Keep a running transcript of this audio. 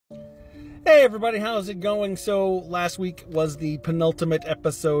Hey everybody, how's it going? So last week was the penultimate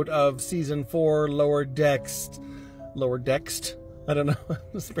episode of season 4, Lower Decks. I don't know.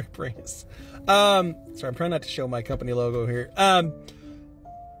 This phrase. Sorry, I'm trying not to show my company logo here.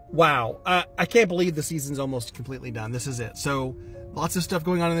 Wow, I can't believe the season's almost completely done. This is it. So lots of stuff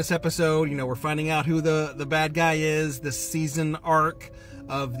going on in this episode. You know, we're finding out who the bad guy is. This season arc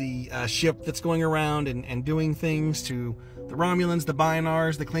of the ship that's going around and doing things to the Romulans, the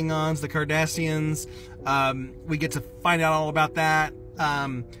Bynars, the Klingons, the Cardassians. We get to find out all about that.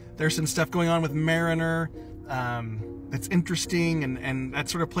 There's some stuff going on with Mariner that's interesting, and that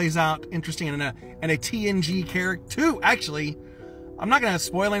sort of plays out interesting in a TNG character. Actually, I'm not going to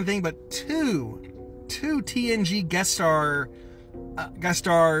spoil anything, but two TNG guest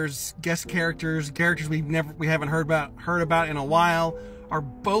characters we haven't heard about in a while are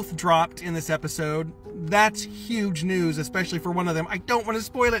both dropped in this episode. That's huge news, especially for one of them. I don't want to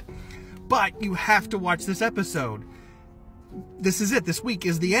spoil it, but you have to watch this episode. This is it. This week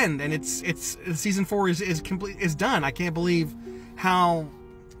is the end, and it's season 4 is done. I can't believe how,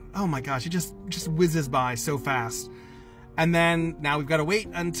 oh my gosh, it just whizzes by so fast. And then now we've got to wait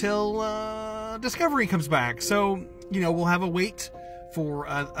until Discovery comes back. So, you know, we'll have a wait for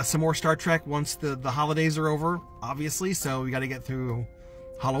some more Star Trek once the holidays are over, obviously. So we got to get through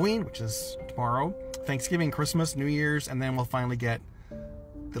Halloween, which is tomorrow, Thanksgiving, Christmas, New Year's, and then we'll finally get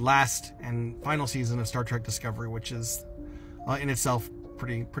the last and final season of Star Trek Discovery, which is in itself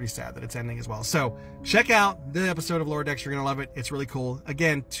pretty sad that it's ending as well. So check out the episode of Lower Decks. You're gonna love it. It's really cool.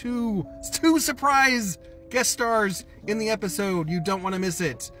 Again, two surprise guest stars in the episode. You don't want to miss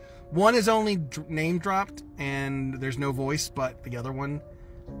it. One is only name dropped and there's no voice, but the other one,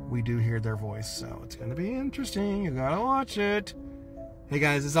 we do hear their voice. So it's going to be interesting. You gotta watch it. Hey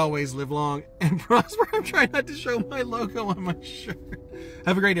guys, as always, live long and prosper. I'm trying not to show my logo on my shirt.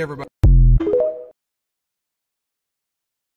 Have a great day, everybody.